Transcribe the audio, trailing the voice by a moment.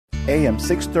AM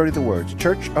 630 The Word's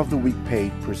Church of the Week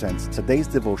page presents today's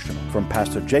devotional from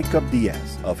Pastor Jacob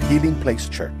Diaz of Healing Place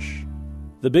Church.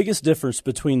 The biggest difference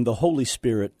between the Holy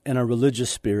Spirit and a religious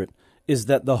spirit is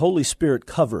that the Holy Spirit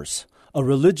covers. A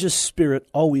religious spirit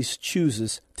always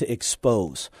chooses to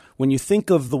expose. When you think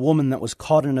of the woman that was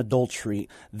caught in adultery,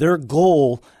 their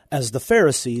goal as the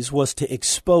Pharisees was to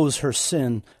expose her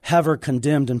sin, have her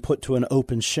condemned and put to an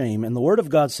open shame. And the Word of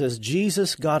God says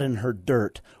Jesus got in her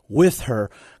dirt with her,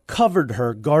 covered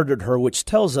her, guarded her, which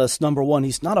tells us, number one,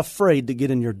 he's not afraid to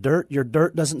get in your dirt. Your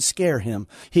dirt doesn't scare him.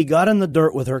 He got in the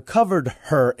dirt with her, covered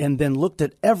her, and then looked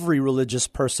at every religious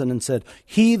person and said,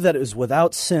 "He that is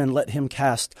without sin, let him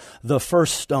cast the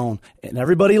first stone." And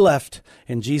everybody left,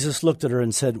 and Jesus looked at her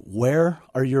and said, "Where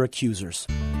are your accusers?"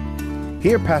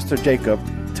 Hear Pastor Jacob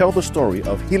tell the story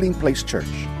of Healing Place Church,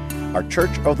 our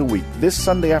Church of the Week, this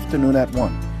Sunday afternoon at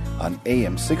 1 on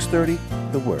AM 630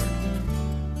 The Word.